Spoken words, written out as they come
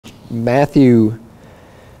Matthew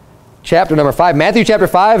chapter number 5. Matthew chapter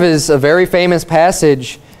 5 is a very famous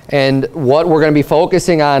passage, and what we're going to be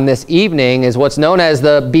focusing on this evening is what's known as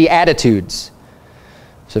the Beatitudes.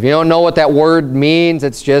 So if you don't know what that word means,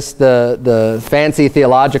 it's just the fancy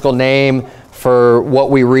theological name for what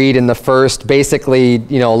we read in the first, basically,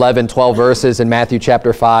 11, 12 verses in Matthew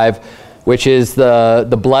chapter 5, which is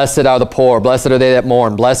the blessed are the poor, blessed are they that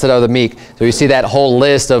mourn, blessed are the meek. So you see that whole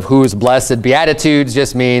list of who's blessed. Beatitudes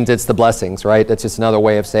just means it's the blessings, right? That's just another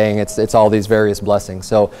way of saying it's all these various blessings.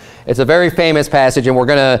 So it's a very famous passage, and we're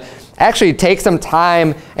going to actually take some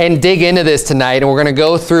time and dig into this tonight, and we're going to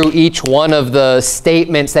go through each one of the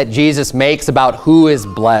statements that Jesus makes about who is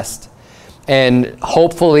blessed, and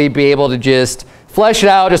hopefully be able to just flesh it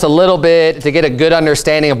out just a little bit to get a good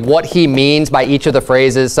understanding of what he means by each of the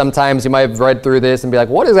phrases. Sometimes you might have read through this and be like,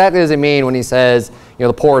 what exactly does it mean when he says,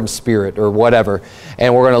 the poor in spirit or whatever?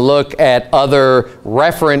 And we're going to look at other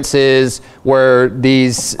references where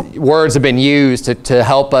these words have been used to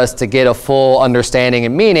help us to get a full understanding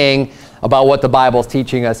and meaning about what the Bible's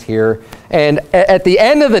teaching us here. And at the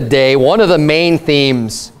end of the day, one of the main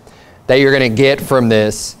themes that you're going to get from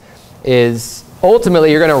this is ultimately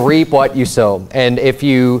you're going to reap what you sow. And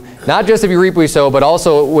not just if you reap what you sow, but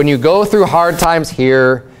also when you go through hard times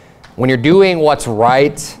here, when you're doing what's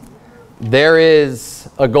right, there is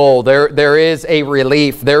a goal, there is a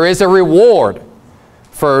relief, there is a reward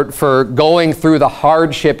for going through the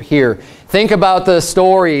hardship here. Think about the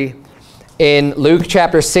story in Luke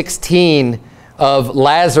chapter 16 of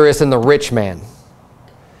Lazarus and the rich man.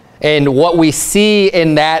 And what we see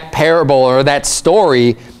in that parable or that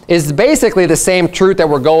story is basically the same truth that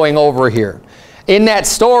we're going over here. In that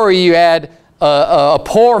story, you had a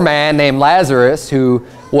poor man named Lazarus who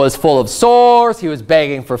was full of sores. He was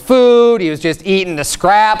begging for food. He was just eating the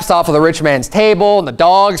scraps off of the rich man's table, and the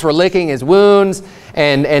dogs were licking his wounds.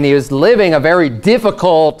 And he was living a very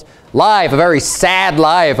difficult life, a very sad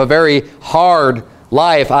life, a very hard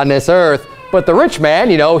life on this earth. But the rich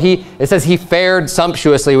man, it says he fared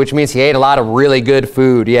sumptuously, which means he ate a lot of really good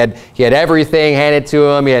food. He had everything handed to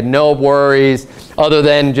him. He had no worries other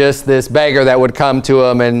than just this beggar that would come to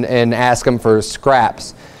him and ask him for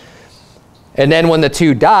scraps. And then when the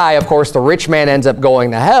two die, of course, the rich man ends up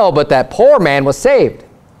going to hell, but that poor man was saved.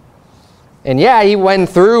 And yeah, he went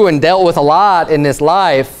through and dealt with a lot in this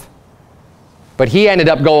life, but he ended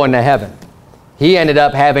up going to heaven. He ended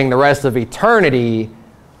up having the rest of eternity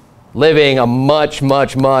living a much,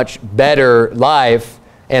 much, much better life,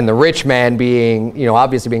 and the rich man being,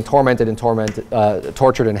 obviously being tortured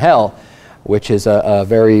in hell, which is a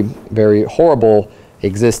very, very horrible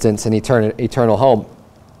existence and eternal home.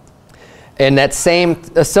 And a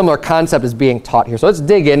similar concept is being taught here. So let's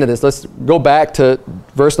dig into this. Let's go back to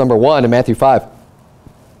verse number 1 in Matthew 5.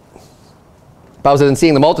 The Bible says, and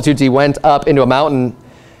seeing the multitudes, he went up into a mountain,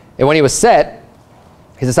 and when he was set,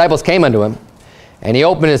 his disciples came unto him, and he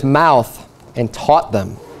opened his mouth and taught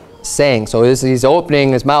them, saying. So he's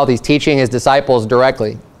opening his mouth. He's teaching his disciples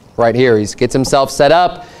directly right here. He gets himself set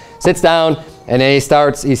up, sits down, and then he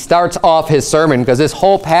starts off his sermon, because this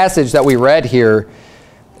whole passage that we read here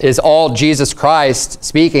is all Jesus Christ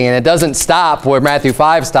speaking. And it doesn't stop where Matthew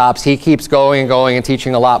 5 stops. He keeps going and going and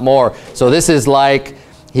teaching a lot more. So this is like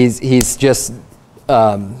he's just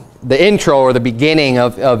the intro or the beginning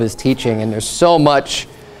of his teaching. And there's so much.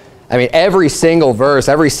 I mean, every single verse,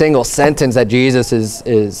 every single sentence that Jesus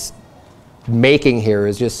is making here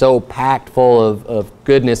is just so packed full of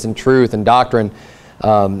goodness and truth and doctrine.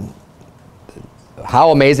 How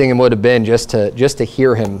amazing it would have been just to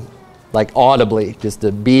hear him, like audibly, just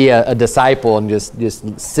to be a disciple and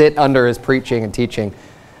just sit under his preaching and teaching.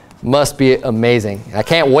 Must be amazing. I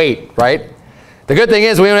can't wait, right? The good thing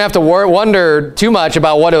is we don't have to wonder too much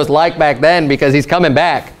about what it was like back then, because he's coming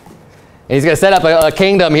back. And he's going to set up a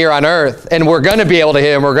kingdom here on earth, and we're going to be able to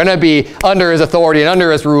hear him. We're going to be under his authority and under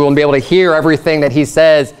his rule and be able to hear everything that he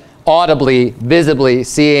says audibly, visibly,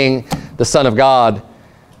 seeing the Son of God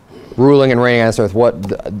ruling and reigning on this earth.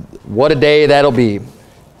 What a day that'll be.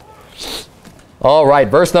 All right,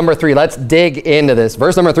 verse number 3. Let's dig into this.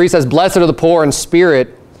 Verse number 3 says, blessed are the poor in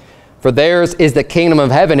spirit, for theirs is the kingdom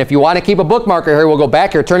of heaven. If you want to keep a bookmarker here, we'll go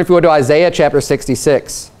back here. Turn, if you would, to Isaiah chapter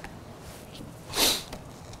 66.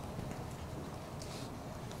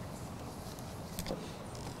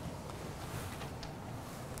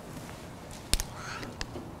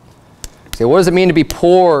 Okay, what does it mean to be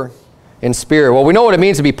poor in spirit? Well, we know what it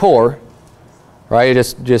means to be poor, right?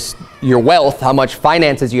 Just your wealth, how much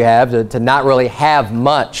finances you have, to not really have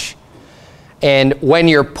much. And when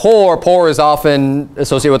you're poor is often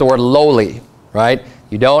associated with the word lowly, right?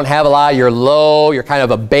 You don't have a lot, you're low, you're kind of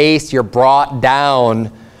abased, you're brought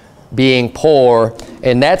down being poor.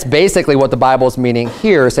 And that's basically what the Bible's meaning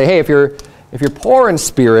here. Say, hey, if you're poor in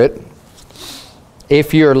spirit,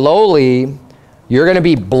 if you're lowly, you're going to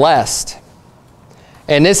be blessed.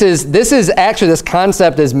 And this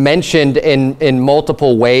concept is mentioned in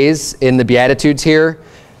multiple ways in the Beatitudes here.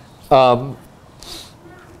 I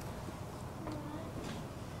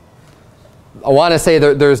want to say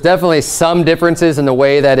there's definitely some differences in the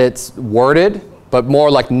way that it's worded, but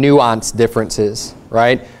more like nuanced differences,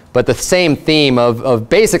 right? But the same theme of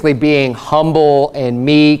basically being humble and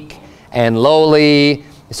meek and lowly.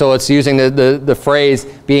 So it's using the phrase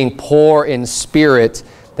being poor in spirit,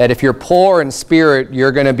 that if you're poor in spirit,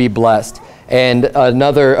 you're going to be blessed. And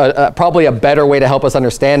another, probably a better way to help us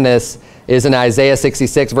understand this is in Isaiah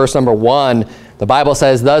 66, verse number 1. The Bible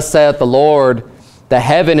says, "Thus saith the Lord, the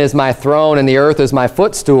heaven is my throne and the earth is my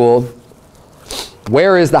footstool.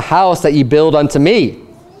 Where is the house that ye build unto me?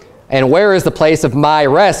 And where is the place of my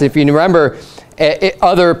rest?" If you remember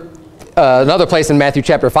another place in Matthew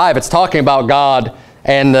chapter 5, it's talking about God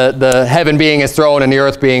and the heaven being his throne and the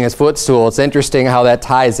earth being his footstool. It's interesting how that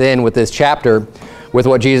ties in with this chapter, with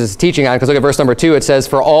what Jesus is teaching on. Because look at verse number 2. It says,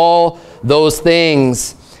 "For all those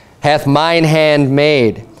things hath mine hand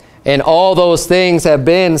made, and all those things have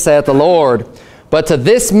been, saith the Lord. But to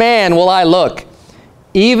this man will I look,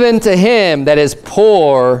 even to him that is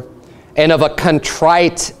poor and of a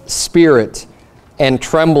contrite spirit, and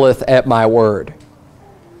trembleth at my word."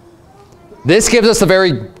 This gives us a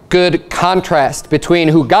very good contrast between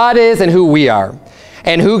who God is and who we are,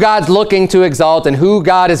 and who God's looking to exalt and who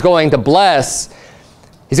God is going to bless.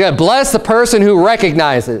 He's going to bless the person who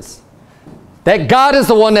recognizes that God is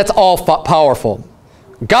the one that's all powerful.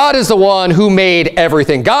 God is the one who made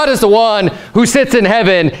everything. God is the one who sits in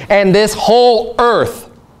heaven, and this whole earth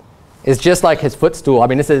is just like his footstool. I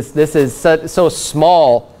mean, this is so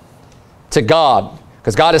small to God,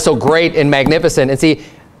 because God is so great and magnificent. And see,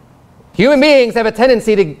 human beings have a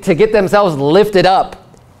tendency to get themselves lifted up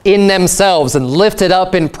in themselves and lifted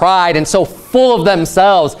up in pride and so full of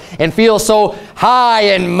themselves and feel so high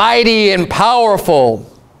and mighty and powerful,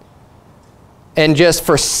 and just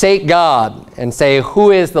forsake God and say, who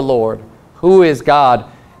is the Lord? Who is God?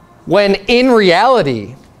 When in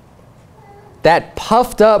reality, that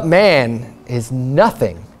puffed up man is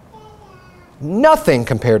nothing. Nothing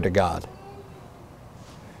compared to God.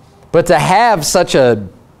 But to have such a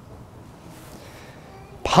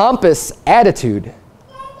pompous attitude,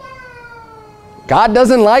 God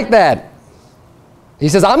doesn't like that. He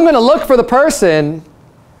says, I'm going to look for the person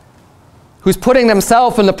who's putting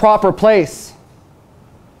themselves in the proper place.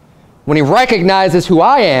 When he recognizes who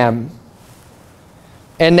I am,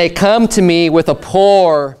 and they come to me with a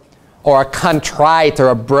poor or a contrite or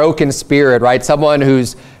a broken spirit, right? Someone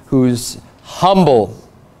who's humble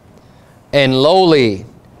and lowly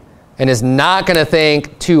and is not going to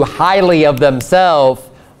think too highly of themselves,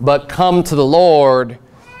 but come to the Lord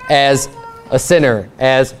as a sinner,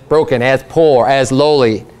 as broken, as poor, as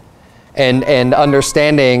lowly, and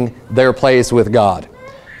understanding their place with God.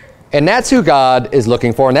 And that's who God is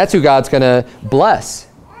looking for, and that's who God's going to bless.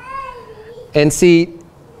 And see,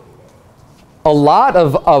 a lot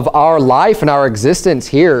of our life and our existence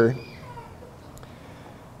here,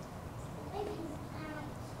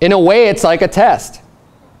 in a way, it's like a test.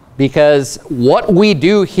 Because what we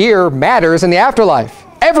do here matters in the afterlife.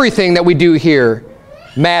 Everything that we do here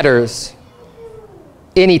matters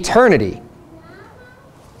in eternity.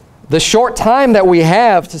 The short time that we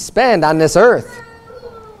have to spend on this earth,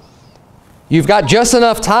 you've got just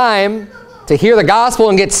enough time to hear the gospel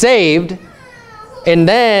and get saved. And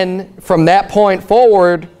then from that point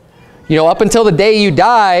forward, up until the day you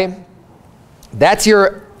die, that's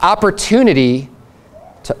your opportunity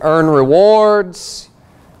to earn rewards,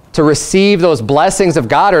 to receive those blessings of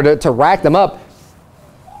God, or to rack them up.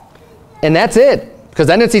 And that's it, because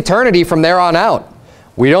then it's eternity from there on out.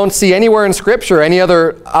 We don't see anywhere in Scripture any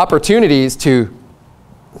other opportunities to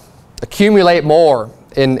accumulate more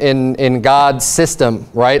in God's system,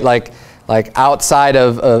 right? Like outside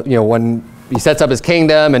of when he sets up his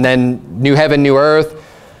kingdom and then new heaven, new earth,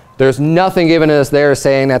 there's nothing given us there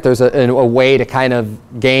saying that there's a way to kind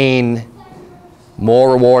of gain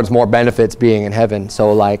more rewards, more benefits being in heaven.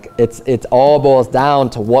 So it's all boils down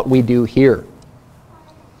to what we do here.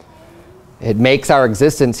 It makes our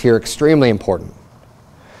existence here extremely important.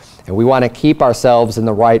 And we want to keep ourselves in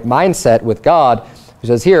the right mindset with God. He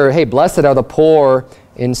says here, hey, blessed are the poor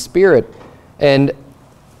in spirit. And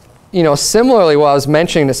similarly, what I was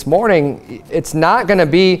mentioning this morning, it's not going to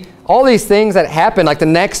be all these things that happen. Like the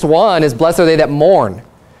next one is, blessed are they that mourn.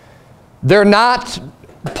 They're not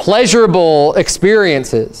pleasurable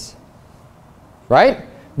experiences, right?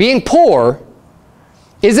 being poor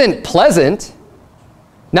isn't pleasant.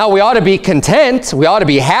 Now, we ought to be content. We ought to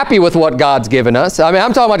be happy with what God's given us. I mean,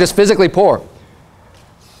 I'm talking about just physically poor.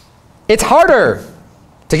 It's harder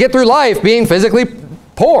to get through life being physically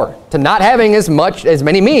poor, to not having as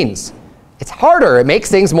many means. It's harder. It makes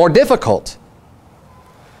things more difficult.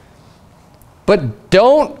 But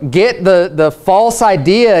don't get the false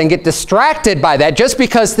idea and get distracted by that just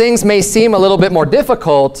because things may seem a little bit more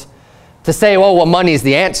difficult to say, well, money's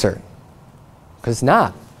the answer. Because it's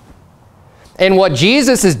not. And what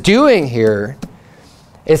Jesus is doing here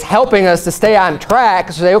is helping us to stay on track.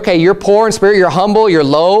 To say, okay, you're poor in spirit, you're humble, you're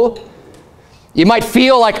low. You might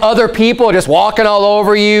feel like other people are just walking all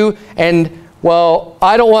over you, and, well,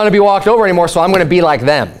 I don't want to be walked over anymore, so I'm going to be like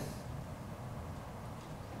them.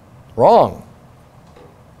 Wrong.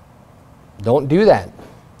 Don't do that.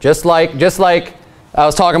 Just like I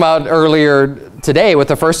was talking about earlier today with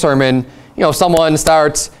the first sermon, you know, if someone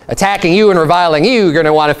starts attacking you and reviling you, you're going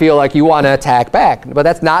to want to feel like you want to attack back. But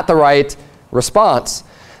that's not the right response.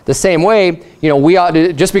 The same way, you know, we ought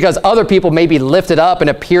to, just because other people may be lifted up and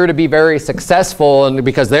appear to be very successful and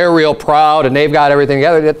because they're real proud and they've got everything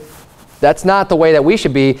together, that's not the way that we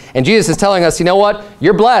should be. And Jesus is telling us, you know what?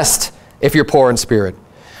 You're blessed if you're poor in spirit.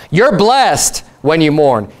 You're blessed when you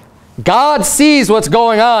mourn. God sees what's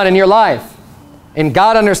going on in your life. And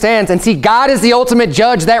God understands. And see, God is the ultimate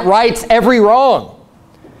judge that rights every wrong.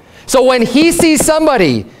 So when he sees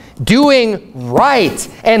somebody doing right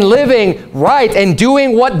and living right and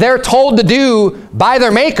doing what they're told to do by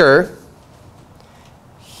their Maker,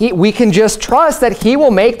 we can just trust that he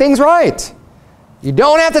will make things right. You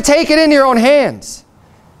don't have to take it in your own hands.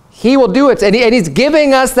 He will do it. And he's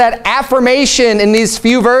giving us that affirmation in these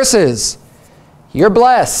few verses. You're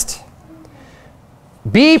blessed.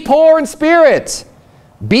 Be poor in spirit.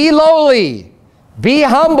 Be lowly. Be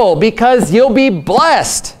humble, because you'll be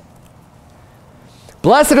blessed.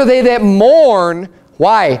 Blessed are they that mourn.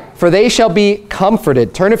 Why? For they shall be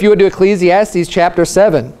comforted. Turn, if you would, to Ecclesiastes chapter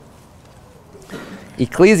 7.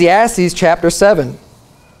 Ecclesiastes chapter 7.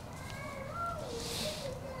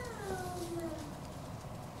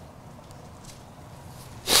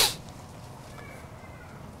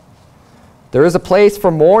 There is a place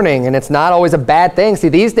for mourning, and it's not always a bad thing. See,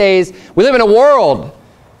 these days, we live in a world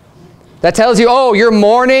that tells you, oh, you're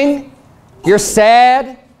mourning, you're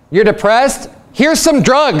sad, you're depressed. Here's some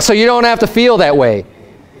drugs so you don't have to feel that way.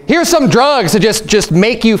 Here's some drugs to just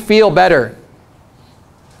make you feel better.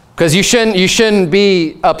 Because you shouldn't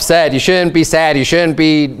be upset, you shouldn't be sad, you shouldn't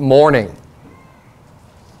be mourning.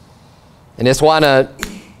 And just want to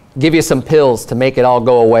give you some pills to make it all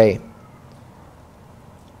go away.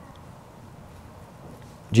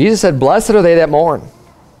 Jesus said, blessed are they that mourn.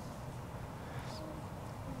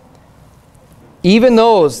 Even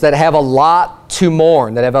those that have a lot to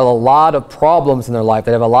mourn, that have a lot of problems in their life,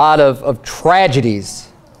 that have a lot of tragedies,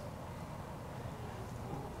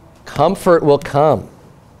 comfort will come.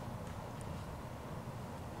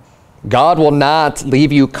 God will not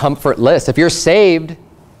leave you comfortless. If you're saved,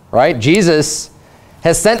 right, Jesus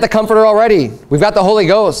has sent the Comforter already. We've got the Holy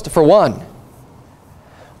Ghost for one.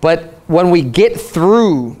 But when we get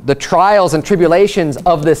through the trials and tribulations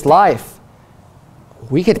of this life,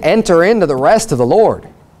 we could enter into the rest of the Lord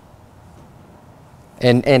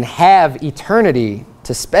and have eternity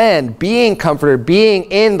to spend being comforted, being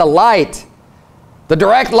in the light, the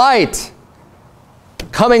direct light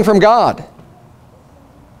coming from God.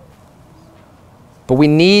 But we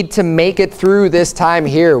need to make it through this time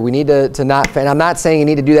here. We need to not, and I'm not saying you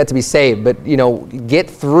need to do that to be saved, but, you know, get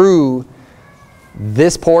through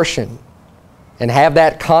this portion and have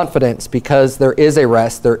that confidence, because there is a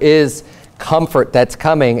rest, there is comfort that's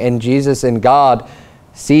coming, and Jesus and God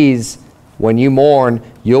sees when you mourn,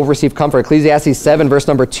 you'll receive comfort. Ecclesiastes 7 verse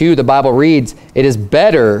number 2, the Bible reads, it is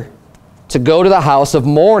better to go to the house of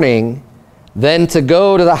mourning than to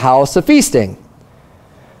go to the house of feasting.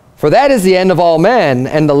 For that is the end of all men,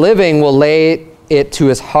 and the living will lay it to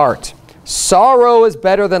his heart. Sorrow is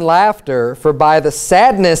better than laughter, for by the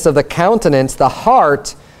sadness of the countenance the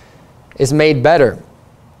heart is made better.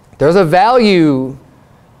 There's a value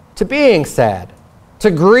to being sad,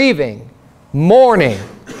 to grieving, mourning,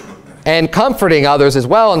 and comforting others as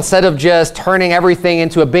well, instead of just turning everything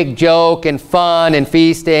into a big joke and fun and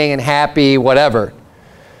feasting and happy, whatever.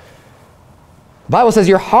 The Bible says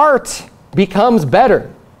your heart becomes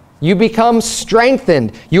better. You become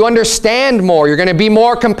strengthened. You understand more. You're going to be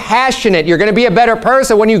more compassionate. You're going to be a better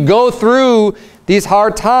person when you go through these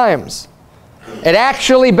hard times. It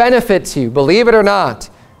actually benefits you, believe it or not.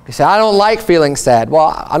 You say, I don't like feeling sad.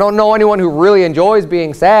 Well, I don't know anyone who really enjoys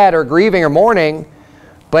being sad or grieving or mourning,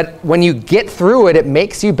 But when you get through it, it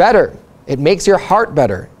makes you better. It makes your heart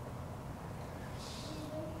better.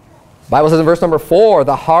 The Bible says in verse number 4,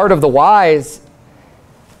 the heart of the wise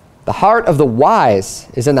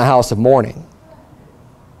is in the house of mourning.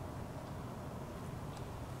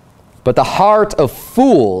 But the heart of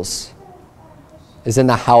fools is in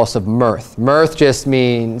the house of mirth. Mirth just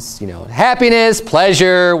means, happiness,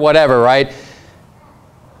 pleasure, whatever, right?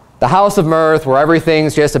 The house of mirth, where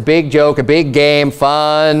everything's just a big joke, a big game,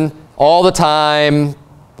 fun, all the time,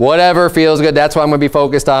 whatever feels good, that's what I'm going to be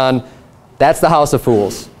focused on. That's the house of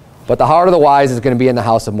fools. But the heart of the wise is going to be in the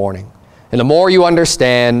house of mourning. And the more you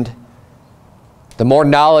understand, the more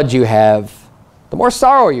knowledge you have, the more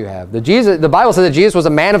sorrow you have. The Bible says that Jesus was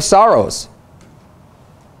a man of sorrows.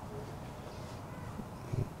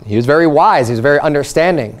 He was very wise. He was very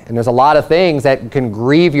understanding. And there's a lot of things that can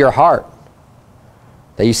grieve your heart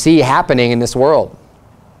that you see happening in this world.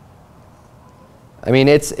 I mean,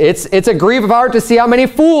 it's a grief of heart to see how many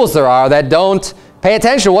fools there are that don't pay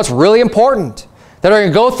attention to what's really important, that are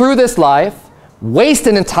going to go through this life, waste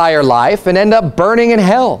an entire life, and end up burning in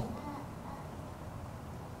hell.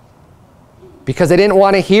 Because they didn't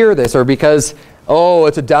want to hear this, or because, oh,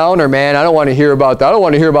 it's a downer, man, I don't want to hear about that. I don't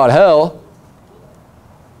want to hear about hell.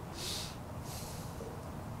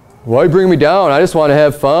 Why bring me down? I just want to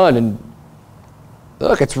have fun. And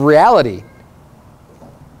look, it's reality.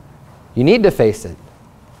 You need to face it.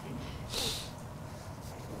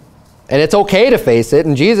 And it's okay to face it.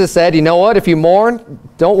 And Jesus said, you know what? If you mourn,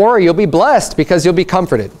 don't worry. You'll be blessed because you'll be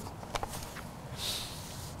comforted. The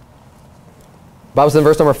Bible says in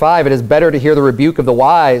verse number 5, it is better to hear the rebuke of the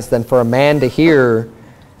wise than for a man to hear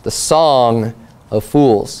the song of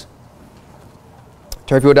fools.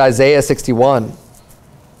 Turn if you would to Isaiah 61.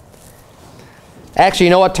 Actually, you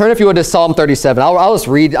know what? Turn if you would to Psalm 37. I'll just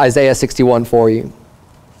read Isaiah 61 for you.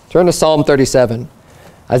 Turn to Psalm 37.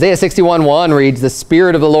 Isaiah 61:1 reads, the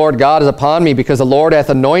Spirit of the Lord God is upon me, because the Lord hath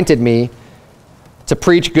anointed me to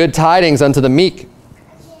preach good tidings unto the meek.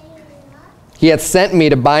 He hath sent me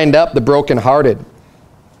to bind up the brokenhearted,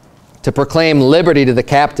 to proclaim liberty to the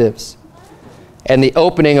captives, and the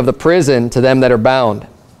opening of the prison to them that are bound,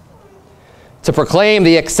 to proclaim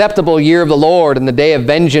the acceptable year of the Lord and the day of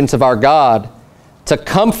vengeance of our God, to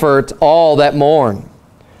comfort all that mourn,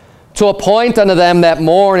 to appoint unto them that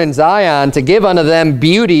mourn in Zion, to give unto them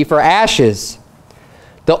beauty for ashes,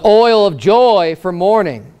 the oil of joy for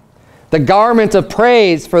mourning, the garment of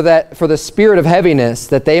praise for the spirit of heaviness,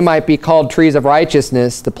 that they might be called trees of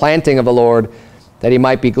righteousness, the planting of the Lord, that he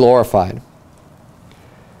might be glorified.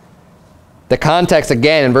 The context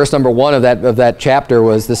again in verse number 1 of that chapter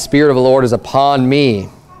was, the Spirit of the Lord is upon me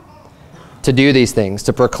to do these things,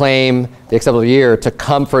 to proclaim the acceptable year, to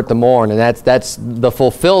comfort the mourn. And that's the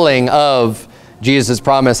fulfilling of Jesus'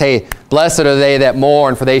 promise. Hey, blessed are they that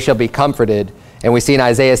mourn, for they shall be comforted. And we see in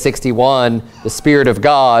Isaiah 61, the Spirit of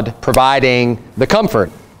God providing the comfort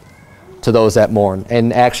to those that mourn,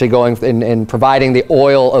 and actually going and providing the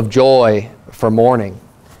oil of joy for mourning.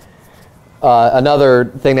 Another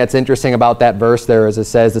thing that's interesting about that verse there is it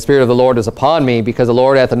says, the Spirit of the Lord is upon me, because the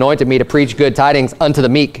Lord hath anointed me to preach good tidings unto the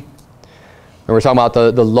meek. And we're talking about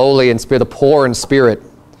the lowly in spirit, the poor in spirit.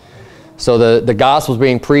 So the gospel is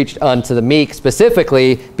being preached unto the meek,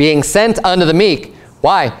 specifically being sent unto the meek.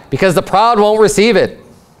 Why? Because the proud won't receive it.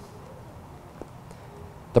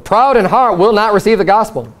 The proud in heart will not receive the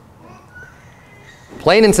gospel.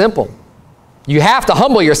 Plain and simple. You have to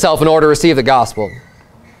humble yourself in order to receive the gospel.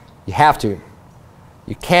 You have to.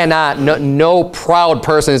 You cannot. No proud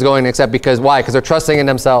person is going to accept, because why? Because they're trusting in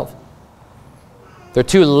themselves. They're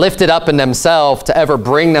too lifted up in themselves to ever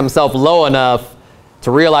bring themselves low enough to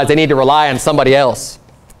realize they need to rely on somebody else.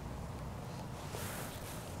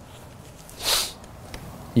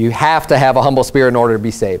 You have to have a humble spirit in order to be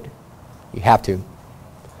saved. You have to.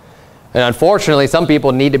 And unfortunately, some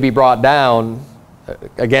people need to be brought down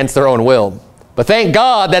against their own will. But thank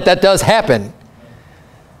God that does happen.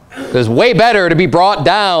 It's way better to be brought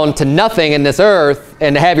down to nothing in this earth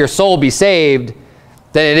and to have your soul be saved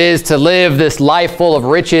than it is to live this life full of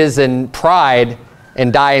riches and pride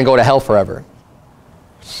and die and go to hell forever.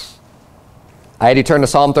 I had you turn to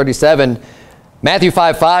Psalm 37. Matthew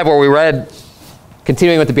 5:5, where we read,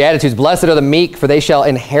 continuing with the Beatitudes, blessed are the meek, for they shall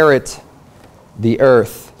inherit the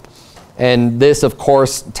earth. And this, of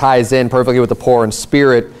course, ties in perfectly with the poor in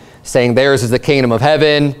spirit, saying theirs is the kingdom of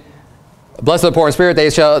heaven. Blessed are the poor in spirit,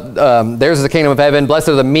 theirs is the kingdom of heaven. Blessed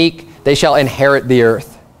are the meek, they shall inherit the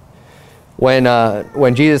earth.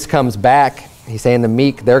 When Jesus comes back, he's saying the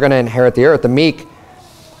meek, they're going to inherit the earth. The meek,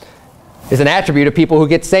 is an attribute of people who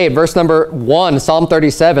get saved. Verse number 1, Psalm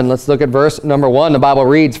 37. Let's look at verse number 1. The Bible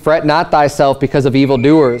reads, "Fret not thyself because of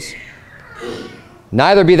evildoers,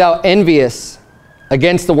 neither be thou envious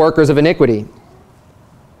against the workers of iniquity.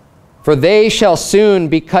 For they shall soon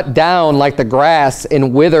be cut down like the grass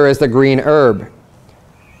and wither as the green herb.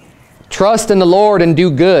 Trust in the Lord and do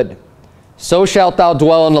good. So shalt thou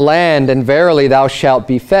dwell in the land, and verily thou shalt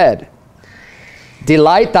be fed.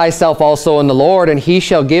 Delight thyself also in the Lord, and he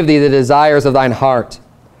shall give thee the desires of thine heart.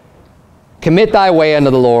 Commit thy way unto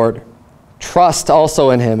the Lord. Trust also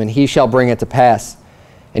in him, and he shall bring it to pass.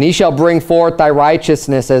 And he shall bring forth thy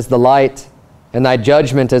righteousness as the light, and thy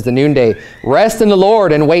judgment as the noonday. Rest in the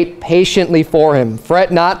Lord, and wait patiently for him.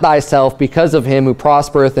 Fret not thyself because of him who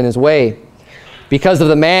prospereth in his way, because of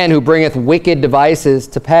the man who bringeth wicked devices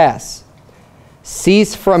to pass.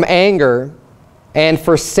 Cease from anger, and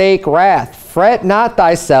forsake wrath. Fret not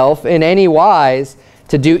thyself in any wise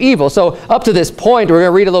to do evil." So up to this point, we're going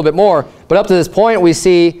to read a little bit more, but up to this point we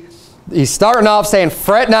see he's starting off saying,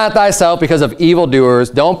 fret not thyself because of evildoers.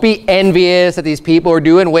 Don't be envious that these people are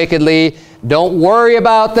doing wickedly. Don't worry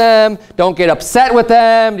about them. Don't get upset with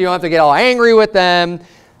them. You don't have to get all angry with them.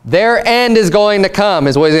 Their end is going to come,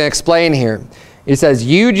 is what he's going to explain here. He says,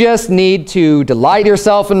 you just need to delight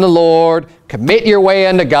yourself in the Lord, commit your way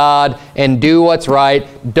unto God, and do what's right.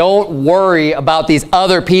 Don't worry about these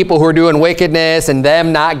other people who are doing wickedness and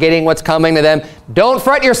them not getting what's coming to them. Don't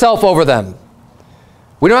fret yourself over them.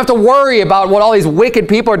 We don't have to worry about what all these wicked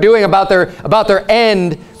people are doing about their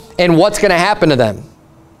end and what's going to happen to them,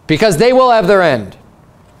 because they will have their end.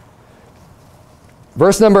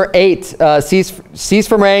 Verse number 8, cease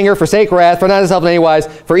from anger, forsake wrath, fret not thyself in any wise,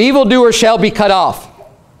 for evildoers shall be cut off.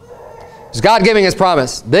 It's God giving his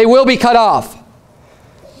promise. They will be cut off.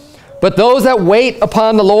 But those that wait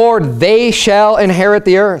upon the Lord, they shall inherit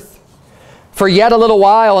the earth. For yet a little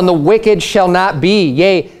while, and the wicked shall not be.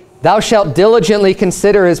 Yea, thou shalt diligently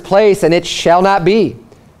consider his place, and it shall not be.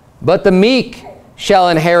 But the meek shall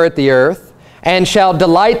inherit the earth, and shall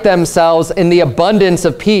delight themselves in the abundance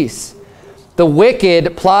of peace. The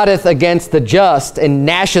wicked plotteth against the just, and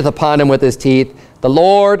gnasheth upon him with his teeth. The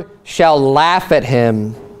Lord shall laugh at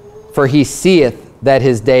him, for he seeth that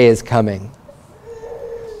his day is coming.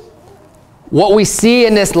 What we see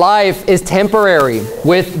in this life is temporary,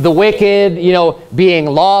 with the wicked, being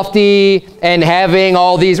lofty and having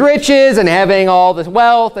all these riches and having all this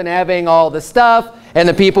wealth and having all this stuff, and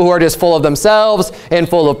the people who are just full of themselves and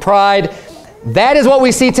full of pride. That is what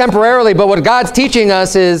we see temporarily, but what God's teaching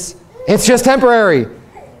us is it's just temporary.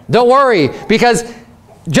 Don't worry, because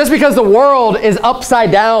just because the world is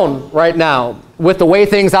upside down right now with the way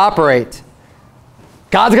things operate,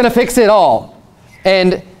 God's going to fix it all.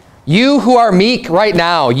 And you who are meek right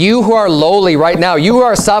now, you who are lowly right now, you who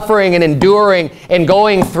are suffering and enduring and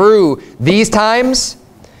going through these times,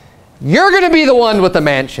 you're going to be the one with the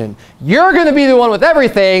mansion. You're going to be the one with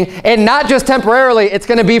everything, and not just temporarily, it's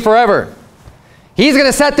going to be forever. He's going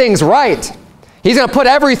to set things right. He's going to put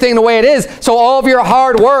everything the way it is. So all of your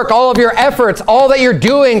hard work, all of your efforts, all that you're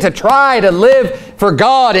doing to try to live for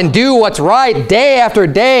God and do what's right day after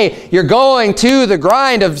day, you're going to the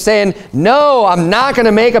grind of saying, no, I'm not going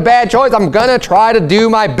to make a bad choice. I'm going to try to do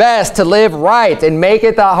my best to live right and make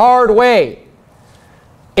it the hard way.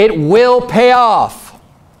 It will pay off.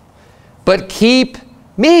 But keep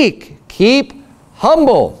meek. Keep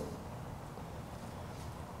humble.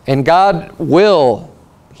 And God will,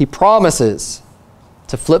 he promises,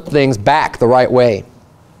 to flip things back the right way,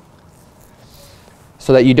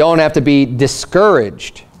 so that you don't have to be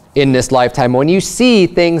discouraged in this lifetime when you see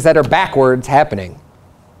things that are backwards happening.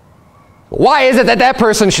 Why is it that that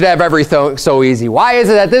person should have everything so easy? Why is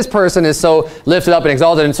it that this person is so lifted up and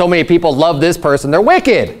exalted and so many people love this person? They're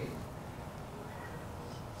wicked. And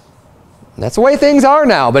that's the way things are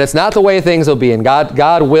now, but it's not the way things will be. And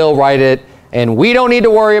God will right it, and we don't need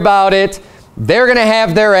to worry about it. They're going to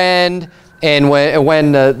have their end. And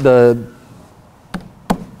when the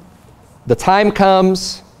time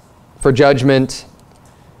comes for judgment,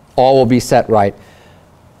 all will be set right.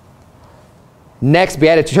 Next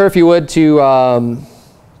Beatitude, turn if you would to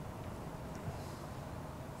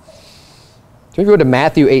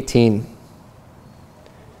Matthew 18.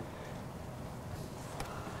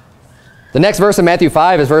 The next verse in Matthew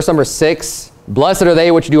 5 is verse number 6. Blessed are they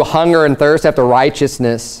which do hunger and thirst after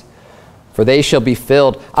righteousness, for they shall be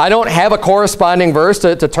filled. I don't have a corresponding verse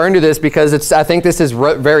to turn to this, because I think this is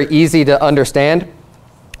very easy to understand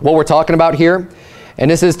what we're talking about here. And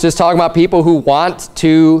this is just talking about people who want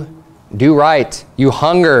to do right. You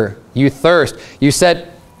hunger, you thirst. You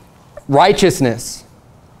set righteousness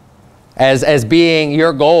as being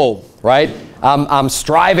your goal, right? I'm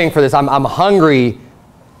striving for this. I'm hungry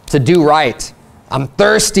to do right. I'm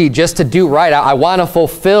thirsty just to do right. I want to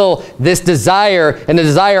fulfill this desire, and the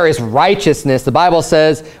desire is righteousness. The Bible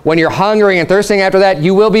says when you're hungry and thirsting after that,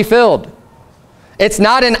 you will be filled. It's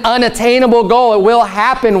not an unattainable goal. It will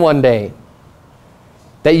happen one day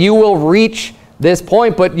that you will reach this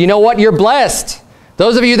point. But you know what? You're blessed.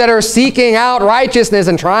 Those of you that are seeking out righteousness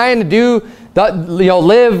and trying to do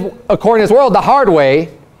live according to this world the hard way,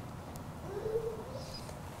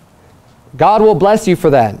 God will bless you for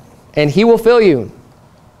that. And He will fill you.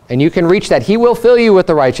 And you can reach that. He will fill you with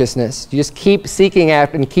the righteousness. You just keep seeking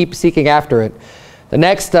after and keep seeking after it. The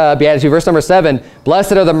next Beatitude, verse number 7,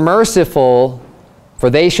 blessed are the merciful, for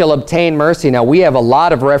they shall obtain mercy. Now, we have a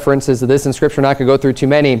lot of references to this in Scripture. I'm not going to go through too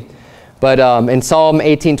many. But in Psalm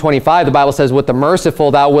 18:25, the Bible says, with the merciful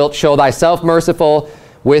thou wilt show thyself merciful.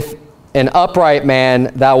 With an upright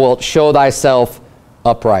man thou wilt show thyself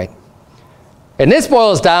upright. And this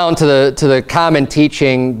boils down to the common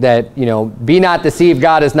teaching that, be not deceived,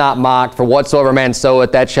 God is not mocked, for whatsoever man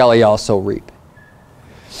soweth, that shall he also reap.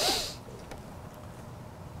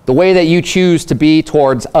 The way that you choose to be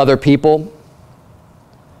towards other people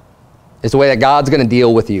is the way that God's going to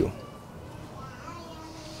deal with you.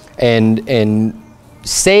 And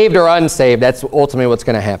saved or unsaved, that's ultimately what's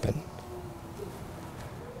going to happen.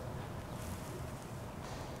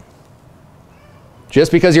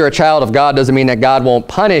 Just because you're a child of God doesn't mean that God won't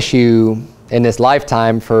punish you in this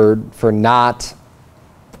lifetime for not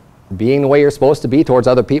being the way you're supposed to be towards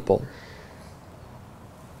other people.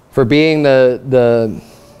 For being the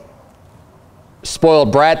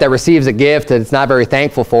spoiled brat that receives a gift that it's not very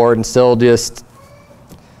thankful for and still just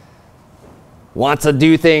wants to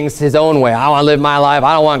do things his own way. I want to live my life.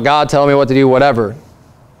 I don't want God telling me what to do, whatever.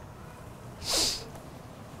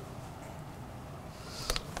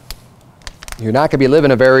 You're not going to be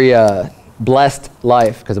living a very blessed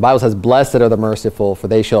life, because the Bible says, blessed are the merciful, for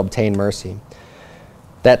they shall obtain mercy.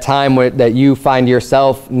 That time that you find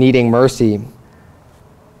yourself needing mercy,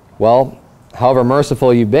 well, however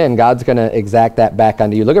merciful you've been, God's going to exact that back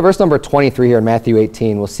onto you. Look at verse number 23 here in Matthew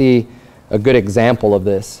 18. We'll see a good example of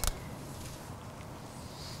this.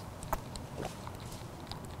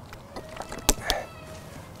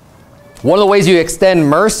 One of the ways you extend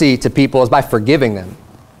mercy to people is by forgiving them.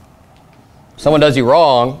 Someone does you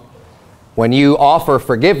wrong, when you offer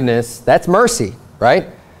forgiveness, that's mercy, right?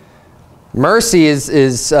 Mercy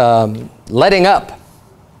is letting up.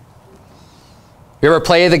 You ever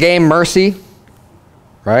play the game Mercy?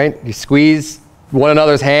 Right? You squeeze one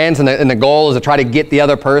another's hands, and the goal is to try to get the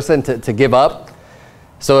other person to give up.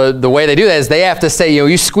 So the way they do that is they have to say,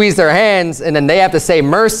 you squeeze their hands, and then they have to say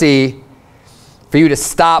mercy for you to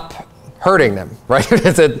stop hurting them, right?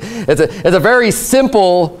 It's a very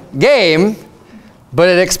simple game, but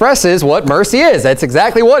it expresses what mercy is. That's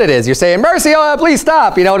exactly what it is. You're saying, mercy, oh, please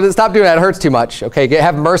stop. Stop doing that. It hurts too much. Okay,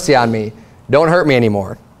 have mercy on me. Don't hurt me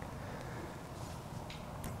anymore.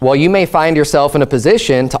 Well, you may find yourself in a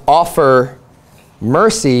position to offer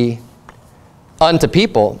mercy unto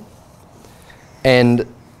people. And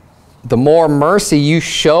the more mercy you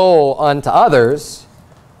show unto others,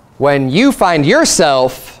 when you find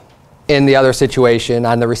yourself in the other situation,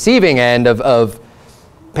 on the receiving end of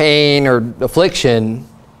pain or affliction,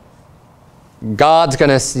 God's going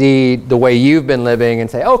to see the way you've been living and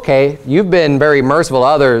say, okay, you've been very merciful to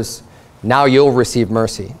others, now you'll receive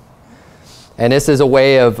mercy. And this is a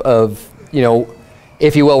way of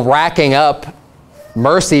if you will, racking up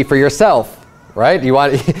mercy for yourself, right? You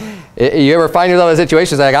ever find yourself in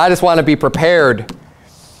situations like, I just want to be prepared.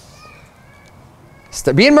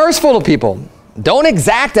 Being merciful to people. Don't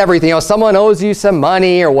exact everything. Someone owes you some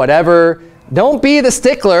money or whatever. Don't be the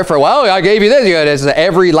stickler for, well, I gave you this.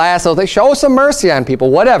 Every last little thing. Show some mercy on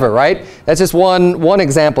people, whatever, right? That's just one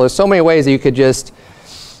example. There's so many ways that you could just,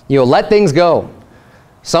 let things go.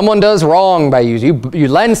 Someone does wrong by you. You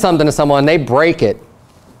lend something to someone, they break it.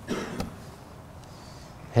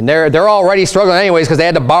 And they're already struggling anyways because they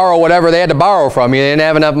had to borrow whatever they had to borrow from you. They didn't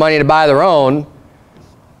have enough money to buy their own.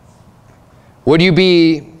 Would you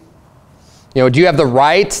be... do you have the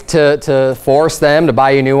right to force them to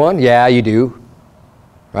buy you a new one? Yeah, you do.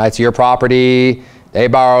 Right? It's your property. They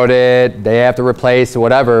borrowed it. They have to replace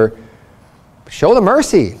whatever. Show them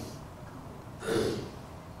mercy.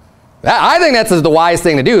 I think that's the wise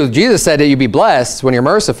thing to do. Jesus said that you'd be blessed when you're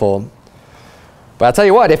merciful. But I'll tell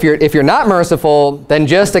you what, if you're not merciful, then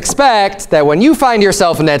just expect that when you find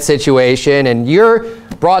yourself in that situation and you're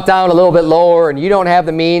brought down a little bit lower and you don't have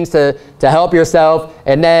the means to help yourself,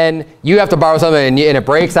 and then you have to borrow something and it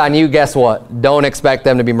breaks on you, guess what? Don't expect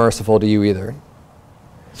them to be merciful to you either.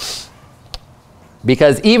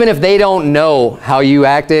 Because even if they don't know how you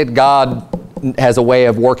acted, God has a way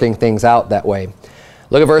of working things out that way.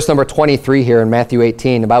 Look at verse number 23 here in Matthew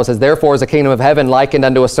 18. The Bible says, "Therefore is the kingdom of heaven likened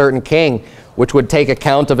unto a certain king, which would take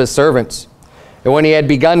account of his servants. And when he had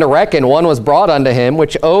begun to reckon, one was brought unto him,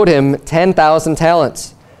 which owed him 10,000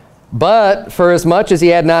 talents. But for as much as he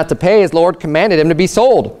had not to pay, his Lord commanded him to be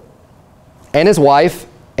sold, and his wife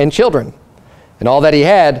and children, and all that he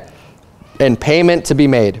had, and payment to be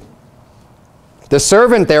made. The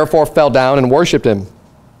servant therefore fell down and worshipped him,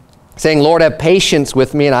 saying, Lord, have patience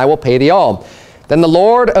with me, and I will pay thee all. Then the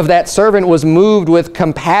Lord of that servant was moved with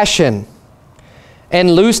compassion,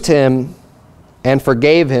 and loosed him, and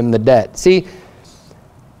forgave him the debt." See,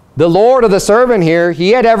 the Lord of the servant here, he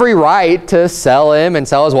had every right to sell him and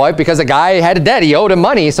sell his wife because the guy had a debt. He owed him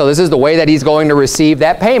money, so this is the way that he's going to receive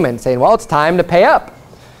that payment, saying, well, it's time to pay up.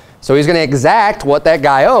 So he's going to exact what that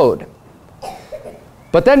guy owed.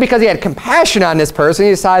 But then because he had compassion on this person,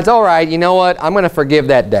 he decides, all right, you know what? I'm going to forgive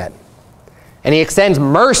that debt. And he extends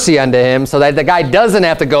mercy unto him so that the guy doesn't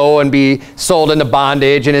have to go and be sold into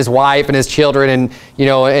bondage, and his wife and his children, and, you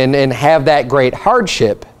know, and have that great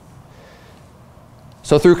hardship.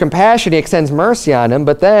 So through compassion, he extends mercy on him.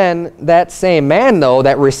 But then that same man, though,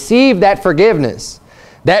 that received that forgiveness,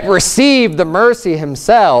 that received the mercy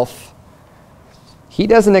himself, he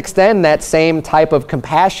doesn't extend that same type of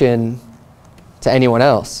compassion to anyone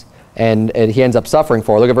else. And he ends up suffering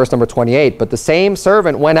for it. Look at verse number 28. "But the same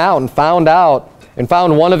servant went out and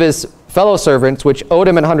found one of his fellow servants, which owed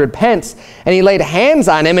him 100 pence. And he laid hands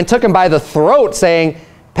on him and took him by the throat, saying,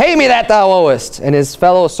 Pay me that thou owest. And his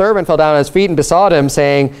fellow servant fell down at his feet and besought him,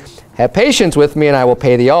 saying, Have patience with me, and I will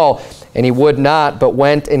pay thee all. And he would not, but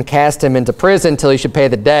went and cast him into prison till he should pay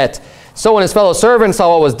the debt. So when his fellow servants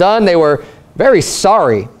saw what was done, they were very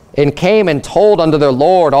sorry, and came and told unto their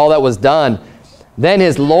Lord all that was done. Then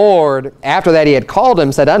his Lord, after that he had called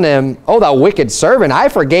him, said unto him, O thou wicked servant, I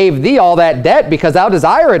forgave thee all that debt, because thou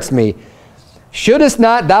desiredst me. Shouldest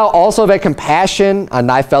not thou also have had compassion on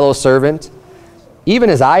thy fellow servant, even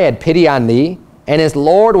as I had pity on thee? And his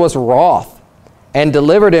Lord was wroth, and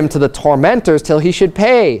delivered him to the tormentors till he should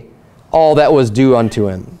pay all that was due unto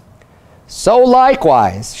him. So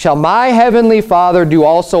likewise shall my heavenly Father do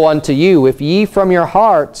also unto you, if ye from your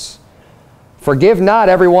hearts forgive not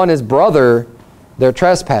every one his brother their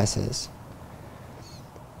trespasses."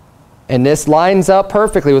 And this lines up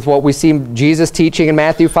perfectly with what we see Jesus teaching in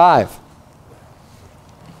Matthew 5.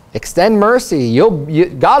 Extend mercy.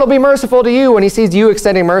 God will be merciful to you when he sees you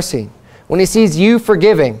extending mercy, when he sees you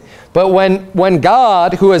forgiving. But when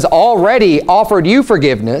God, who has already offered you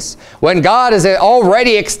forgiveness, when God has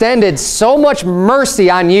already extended so much mercy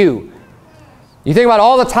on you, you think about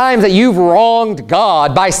all the times that you've wronged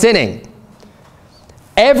God by sinning.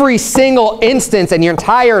 Every single instance in your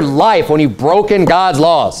entire life when you've broken God's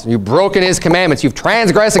laws, you've broken his commandments, you've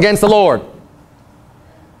transgressed against the Lord.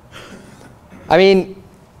 I mean,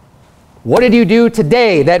 what did you do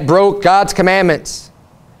today that broke God's commandments?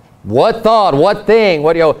 What thought, what thing,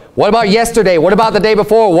 what about yesterday? What about the day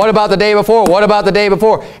before? What about the day before? What about the day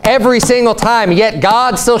before? Every single time, yet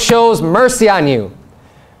God still shows mercy on you.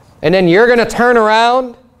 And then you're going to turn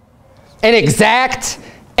around and exact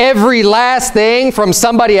every last thing from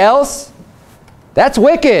somebody else? That's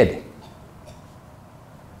wicked.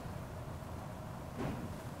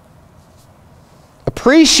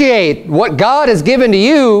 Appreciate what God has given to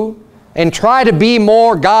you and try to be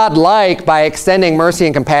more God-like by extending mercy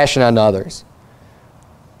and compassion unto others.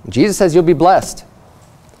 Jesus says you'll be blessed.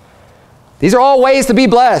 These are all ways to be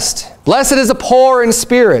blessed. Blessed is the poor in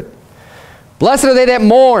spirit. Blessed are they that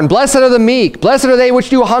mourn. Blessed are the meek. Blessed are they which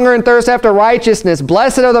do hunger and thirst after righteousness.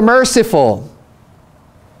 Blessed are the merciful.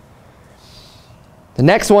 The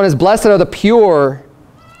next one is blessed are the pure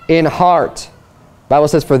in heart. The Bible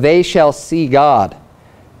says, for they shall see God.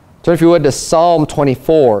 Turn, if you would, to Psalm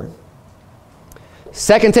 24.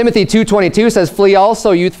 2 Timothy 2:22 says, flee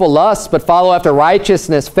also youthful lusts, but follow after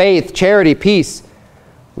righteousness, faith, charity, peace,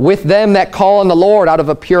 with them that call on the Lord out of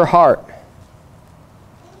a pure heart.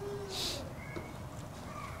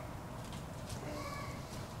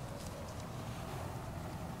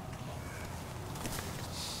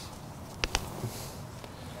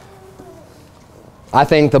 I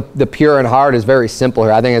think the pure in heart is very simple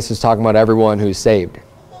here. I think it's just talking about everyone who's saved.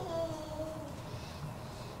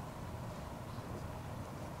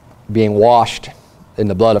 Being washed in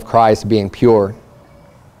the blood of Christ, being pure.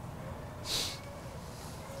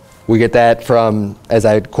 We get that from, as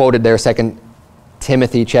I quoted there, 2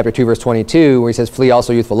 Timothy chapter 2, verse 22, where he says, flee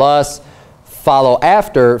also youthful lusts,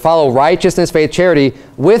 follow righteousness, faith, charity,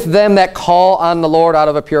 with them that call on the Lord out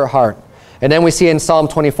of a pure heart. And then we see in Psalm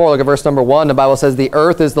 24, look at verse number 1, the Bible says, the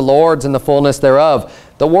earth is the Lord's and the fullness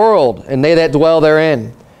thereof, the world and they that dwell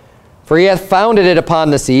therein. For he hath founded it upon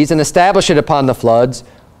the seas and established it upon the floods.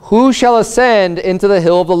 Who shall ascend into the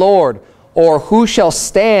hill of the Lord? Or who shall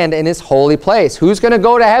stand in his holy place? Who's going to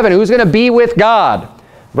go to heaven? Who's going to be with God?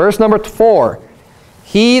 Verse number 4,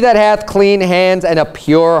 he that hath clean hands and a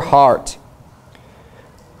pure heart,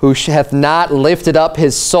 who hath not lifted up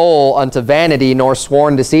his soul unto vanity, nor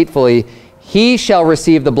sworn deceitfully, he shall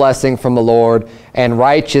receive the blessing from the Lord and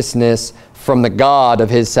righteousness from the God of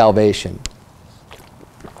his salvation.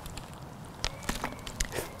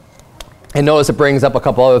 And notice it brings up a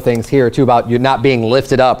couple other things here too about you not being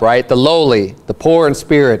lifted up, right? The lowly, the poor in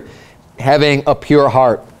spirit, having a pure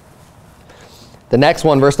heart. The next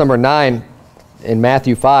one, verse number 9 in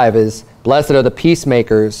Matthew 5 is, blessed are the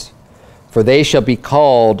peacemakers, for they shall be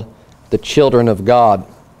called the children of God.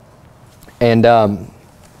 And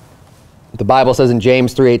the Bible says in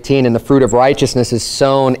James 3:18, and the fruit of righteousness is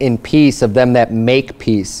sown in peace of them that make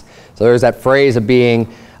peace. So there's that phrase of being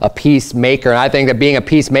a peacemaker. And I think that being a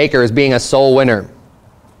peacemaker is being a soul winner,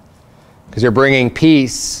 because you're bringing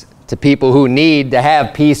peace to people who need to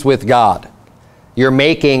have peace with God. You're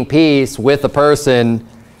making peace with a person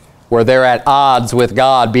where they're at odds with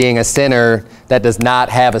God, being a sinner that does not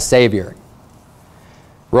have a Savior.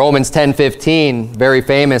 Romans 10:15, very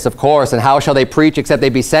famous, of course, and how shall they preach except they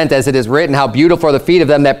be sent, as it is written, how beautiful are the feet of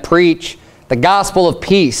them that preach the gospel of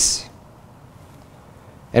peace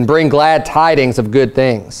and bring glad tidings of good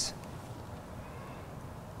things.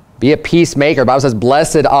 Be a peacemaker. The Bible says,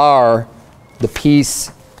 blessed are the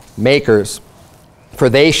peacemakers, for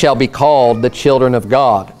they shall be called the children of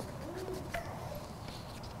God.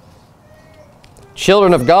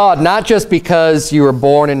 Children of God, not just because you were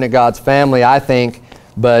born into God's family, I think,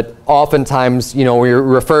 but oftentimes, you know, we're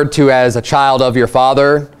referred to as a child of your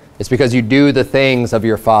father. It's because you do the things of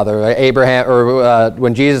your father. Abraham, or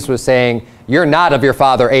when Jesus was saying, you're not of your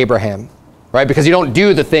father Abraham, right? Because you don't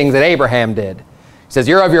do the things that Abraham did. He says,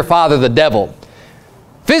 you're of your father the devil.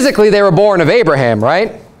 Physically, they were born of Abraham,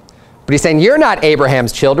 right? But he's saying, you're not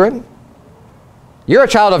Abraham's children. You're a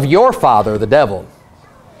child of your father, the devil.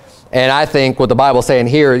 And I think what the Bible's saying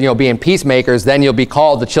here, you know, being peacemakers, then you'll be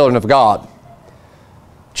called the children of God.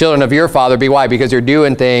 Children of your father, be why? Because you're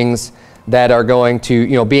doing things that are going to,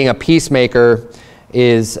 you know, being a peacemaker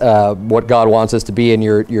is what God wants us to be, and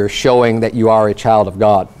you're showing that you are a child of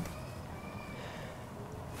God.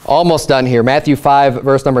 Almost done here. Matthew 5,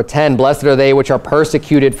 verse number 10, blessed are they which are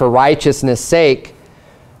persecuted for righteousness' sake,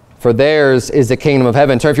 for theirs is the kingdom of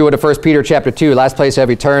heaven. Turn, if you would, to 1 Peter chapter 2. Last place to have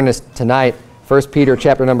you turn is tonight. 1 Peter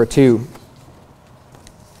chapter number 2.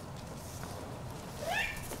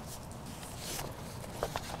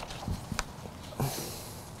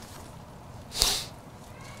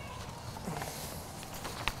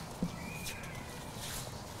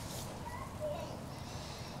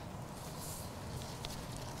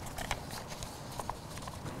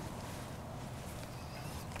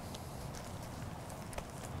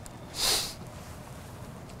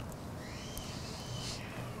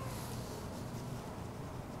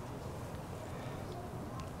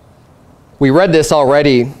 We read this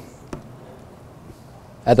already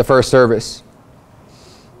at the first service,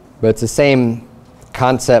 but it's the same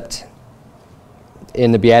concept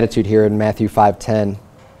in the Beatitude here in Matthew 5:10,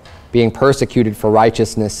 being persecuted for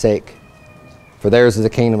righteousness' sake, for theirs is the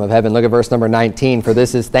kingdom of heaven. Look at verse number 19, for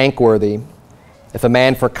this is thankworthy, if a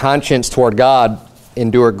man for conscience toward God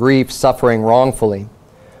endure grief, suffering wrongfully.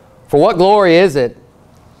 For what glory is it,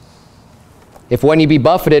 if when you be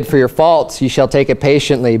buffeted for your faults, you shall take it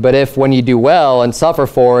patiently, but if when you do well and suffer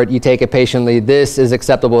for it, you take it patiently, this is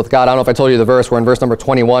acceptable with God. I don't know if I told you the verse. We're in verse number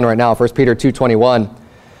 21 right now, 1 Peter 2:21.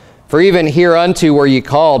 For even hereunto were ye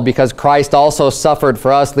called, because Christ also suffered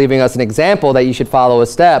for us, leaving us an example that ye should follow his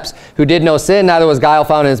steps, who did no sin, neither was guile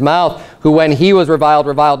found in his mouth, who when he was reviled,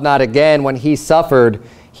 reviled not again, when he suffered,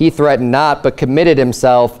 he threatened not, but committed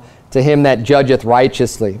himself to him that judgeth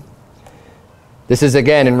righteously. This is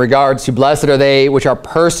again in regards to blessed are they which are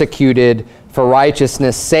persecuted for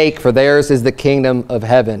righteousness' sake, for theirs is the kingdom of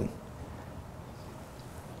heaven.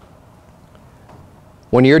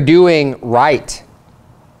 When you're doing right,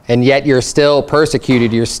 and yet you're still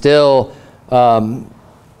persecuted, you're still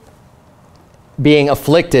being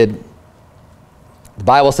afflicted, the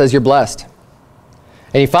Bible says you're blessed.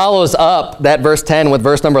 And he follows up that verse 10 with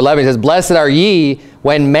verse number 11. He says, blessed are ye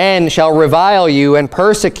when men shall revile you and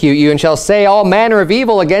persecute you, and shall say all manner of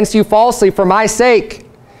evil against you falsely for my sake.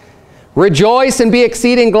 Rejoice and be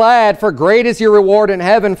exceeding glad, for great is your reward in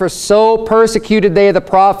heaven, for so persecuted they the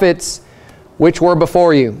prophets which were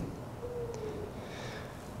before you.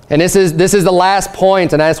 And this is the last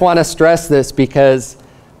point, and I just want to stress this, because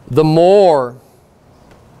the more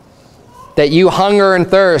that you hunger and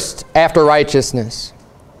thirst after righteousness,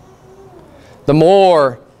 the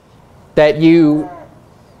more that you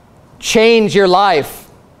change your life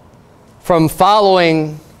from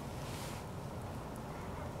following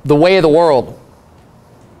the way of the world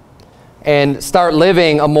and start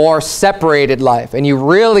living a more separated life, and you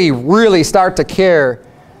really, really start to care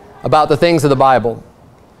about the things of the Bible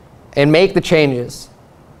and make the changes,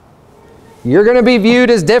 you're going to be viewed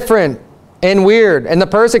as different and weird, and the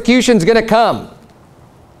persecution's going to come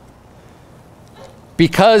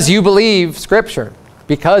because you believe Scripture,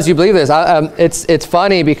 because you believe this. It's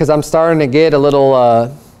funny because I'm starting to get a little,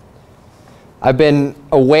 I've been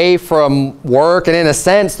away from work and in a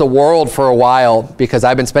sense the world for a while, because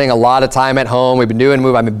I've been spending a lot of time at home. I've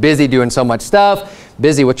been busy doing so much stuff,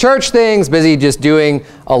 busy with church things, busy just doing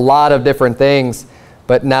a lot of different things.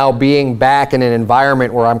 But now being back in an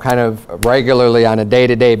environment where I'm kind of regularly on a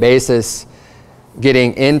day-to-day basis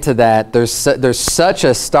getting into that, there's such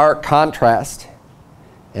a stark contrast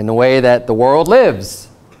in the way that the world lives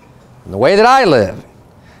and the way that I live.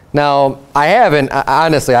 Now,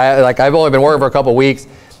 honestly, I've only been working for a couple weeks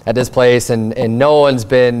at this place, and no one's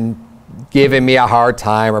been giving me a hard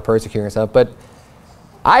time or persecuting stuff, but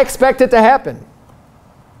I expect it to happen.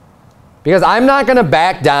 Because I'm not going to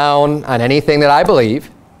back down on anything that I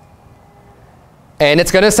believe. And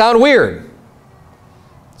it's going to sound weird.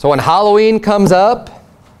 So when Halloween comes up,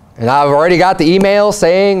 and I've already got the email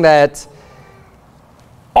saying that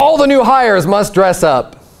all the new hires must dress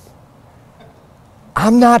up,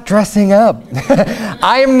 I'm not dressing up.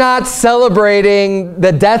 I'm not celebrating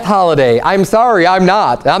the death holiday. I'm sorry, I'm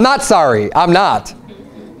not. I'm not sorry, I'm not.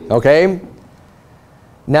 Okay?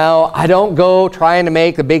 Now, I don't go trying to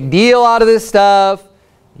make a big deal out of this stuff.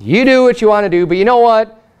 You do what you want to do, but you know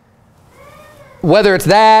what? Whether it's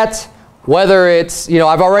that, whether it's,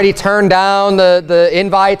 I've already turned down the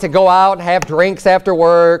invite to go out and have drinks after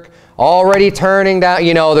work, already turning down,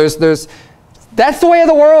 that's the way of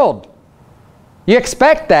the world. You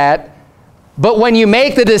expect that, but when you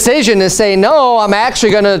make the decision to say, no, I'm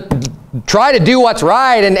actually going to try to do what's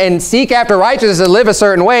right and seek after righteousness and live a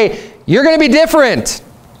certain way, you're going to be different.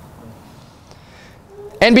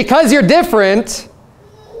 And because you're different,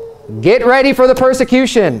 get ready for the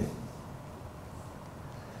persecution.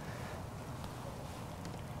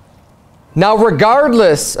 Now,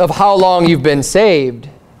 regardless of how long you've been saved,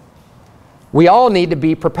 we all need to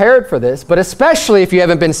be prepared for this, but especially if you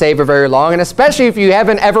haven't been saved for very long, and especially if you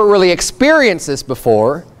haven't ever really experienced this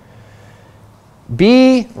before,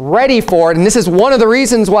 be ready for it. And this is one of the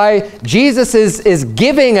reasons why Jesus is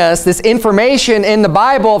giving us this information in the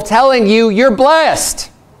Bible of telling you you're blessed.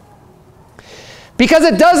 Because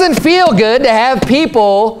it doesn't feel good to have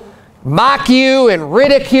people mock you and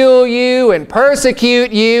ridicule you and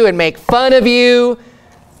persecute you and make fun of you.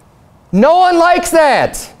 No one likes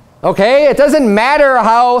that. Okay? It doesn't matter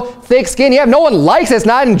how thick-skinned you have. No one likes it. It's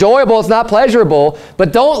not enjoyable. It's not pleasurable.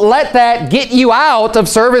 But don't let that get you out of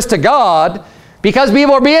service to God because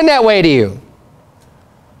people are being that way to you.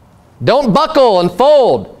 Don't buckle and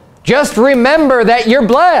fold. Just remember that you're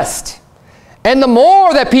blessed. And the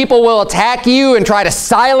more that people will attack you and try to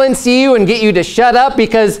silence you and get you to shut up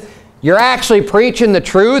because you're actually preaching the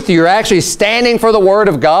truth, you're actually standing for the Word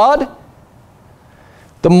of God,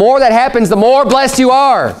 the more that happens, the more blessed you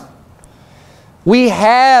are. We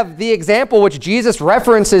have the example which Jesus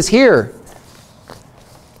references here.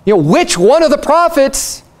 Which one of the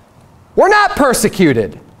prophets were not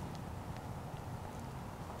persecuted?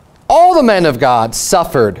 All the men of God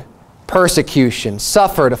suffered persecution,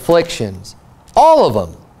 suffered afflictions. All of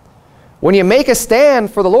them. When you make a stand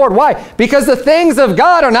for the Lord. Why? Because the things of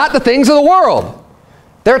God are not the things of the world.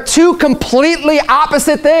 They're two completely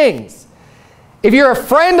opposite things. If you're a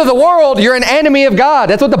friend of the world, you're an enemy of God.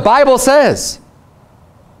 That's what the Bible says.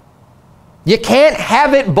 You can't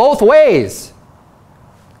have it both ways.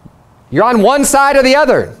 You're on one side or the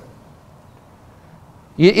other.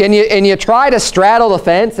 And you try to straddle the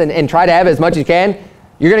fence and try to have it as much as you can,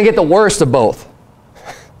 you're going to get the worst of both.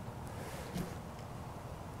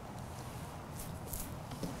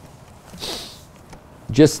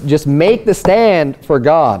 Just make the stand for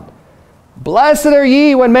God. Blessed are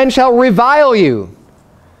ye when men shall revile you.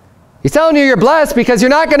 He's telling you you're blessed because you're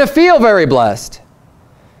not going to feel very blessed.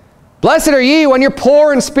 Blessed are ye when you're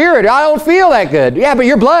poor in spirit. I don't feel that good. Yeah, but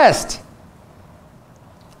you're blessed.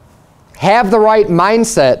 Have the right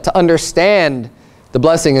mindset to understand the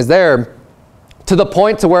blessing is there, to the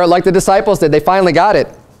point to where, like the disciples did, they finally got it.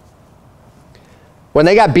 When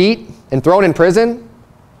they got beat and thrown in prison,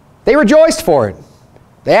 they rejoiced for it.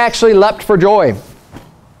 They actually leapt for joy.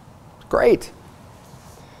 Great.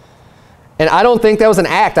 And I don't think that was an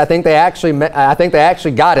act. I think they actually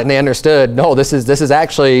got it and they understood, no, this is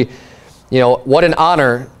actually, what an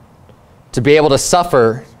honor to be able to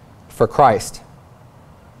suffer for Christ.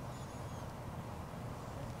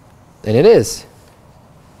 And it is.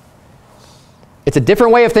 It's a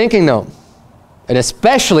different way of thinking, though. And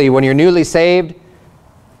especially when you're newly saved,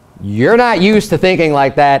 you're not used to thinking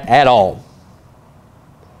like that at all.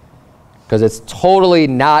 Because it's totally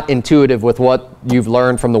not intuitive with what you've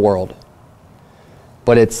learned from the world.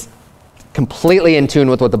 But it's completely in tune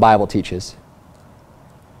with what the Bible teaches.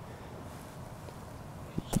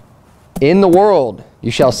 In the world you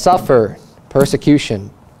shall suffer persecution.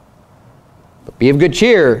 But be of good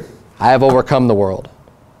cheer, I have overcome the world.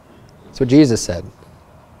 That's what Jesus said.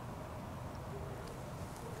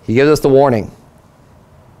 He gives us the warning.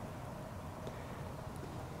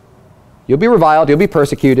 You'll be reviled, you'll be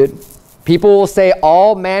persecuted. People will say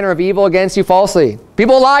all manner of evil against you falsely.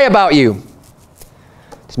 People will lie about you.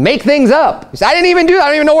 Just make things up. You say, I didn't even do that. I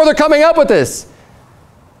don't even know where they're coming up with this.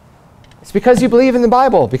 It's because you believe in the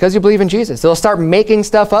Bible, because you believe in Jesus. They'll start making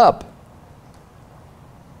stuff up.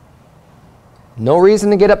 No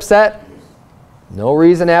reason to get upset. No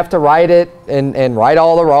reason to have to write it and right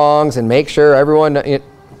all the wrongs and make sure everyone,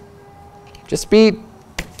 just be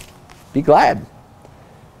glad.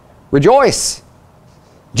 Rejoice.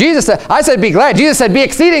 Jesus said, I said be glad. Jesus said be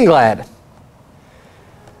exceeding glad.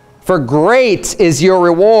 For great is your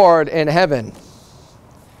reward in heaven.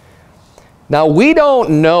 Now we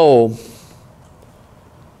don't know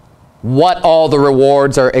what all the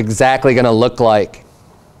rewards are exactly going to look like.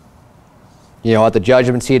 At the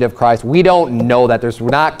judgment seat of Christ. We don't know that. There's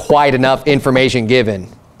not quite enough information given.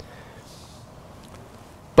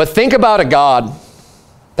 But think about a God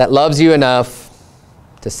that loves you enough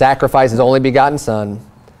to sacrifice his only begotten Son,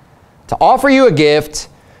 to offer you a gift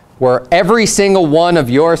where every single one of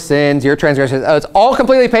your sins, your transgressions, it's all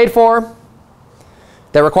completely paid for,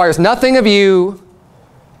 that requires nothing of you,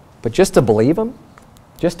 but just to believe him,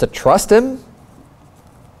 just to trust him.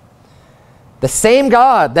 The same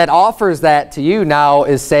God that offers that to you now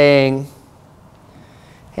is saying,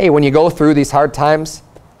 hey, when you go through these hard times,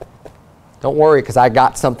 don't worry, because I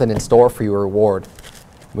got something in store for you, a reward.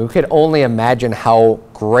 We could only imagine how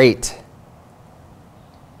great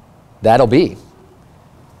that'll be.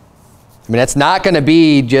 I mean, it's not going to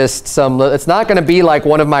be just it's not going to be like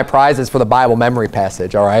one of my prizes for the Bible memory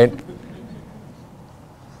passage, all right?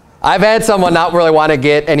 I've had someone not really want to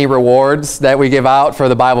get any rewards that we give out for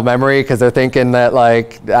the Bible memory because they're thinking that,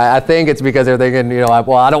 I think it's because they're thinking,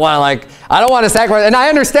 well, I don't want to sacrifice, and I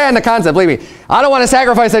understand the concept, believe me. I don't want to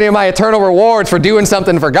sacrifice any of my eternal rewards for doing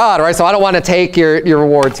something for God, right? So I don't want to take your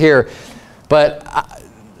rewards here. But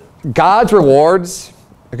God's rewards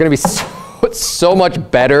are going to be so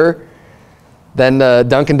much better than the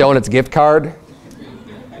Dunkin' Donuts gift card,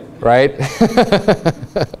 right?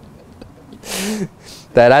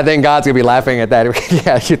 That I think God's going to be laughing at that.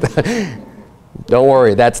 Yeah, don't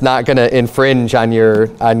worry. That's not going to infringe on your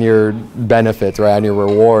benefits, right? On your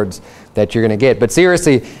rewards that you're going to get. But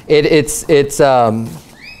seriously, he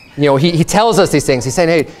tells us these things. He's saying,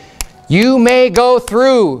 hey, you may go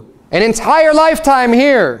through an entire lifetime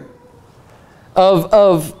here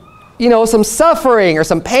of some suffering or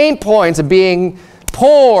some pain points of being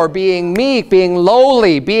poor, being meek, being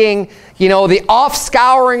lowly, being, the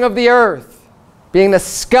offscouring of the earth. Being the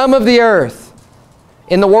scum of the earth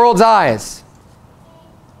in the world's eyes.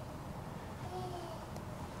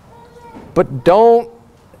 But don't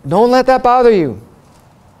let that bother you.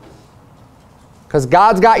 Because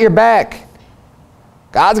God's got your back.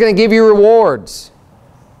 God's going to give you rewards.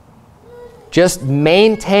 Just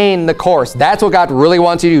maintain the course. That's what God really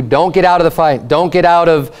wants you to do. Don't get out of the fight. Don't get out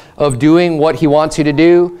of doing what he wants you to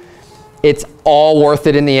do. It's all worth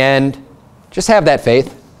it in the end. Just have that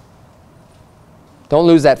faith. Don't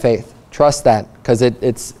lose that faith. Trust that, because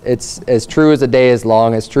it's as true as the day is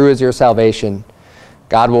long, as true as your salvation.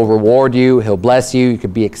 God will reward you. He'll bless you. You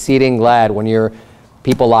could be exceeding glad when your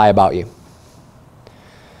people lie about you.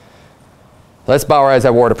 Let's bow our eyes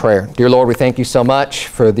at a word of prayer. Dear Lord, we thank you so much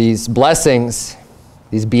for these blessings,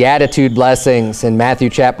 these beatitude blessings in Matthew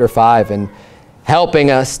chapter 5, and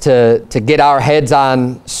helping us to get our heads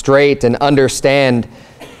on straight and understand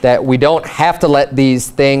that we don't have to let these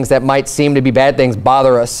things that might seem to be bad things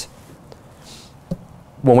bother us.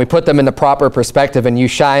 When we put them in the proper perspective and you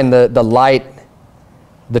shine the light,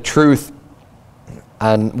 the truth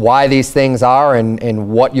on why these things are and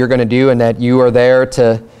what you're going to do, and that you are there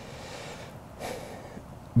to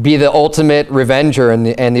be the ultimate revenger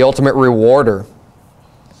and the ultimate rewarder.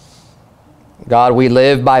 God, we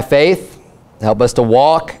live by faith. Help us to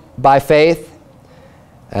walk by faith.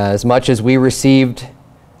 As much as we received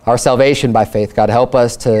our salvation by faith, God, help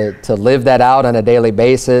us to live that out on a daily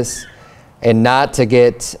basis and not to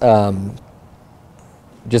get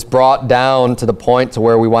just brought down to the point to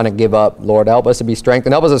where we want to give up. Lord, help us to be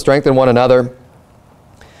strengthened. Help us to strengthen one another,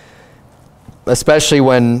 especially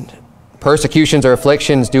when persecutions or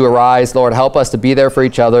afflictions do arise. Lord, help us to be there for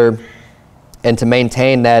each other and to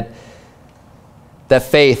maintain that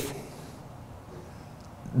faith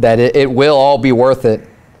that it will all be worth it.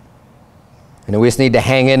 And we just need to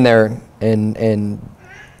hang in there and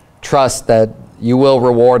trust that you will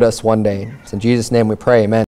reward us one day. It's in Jesus' name we pray, amen.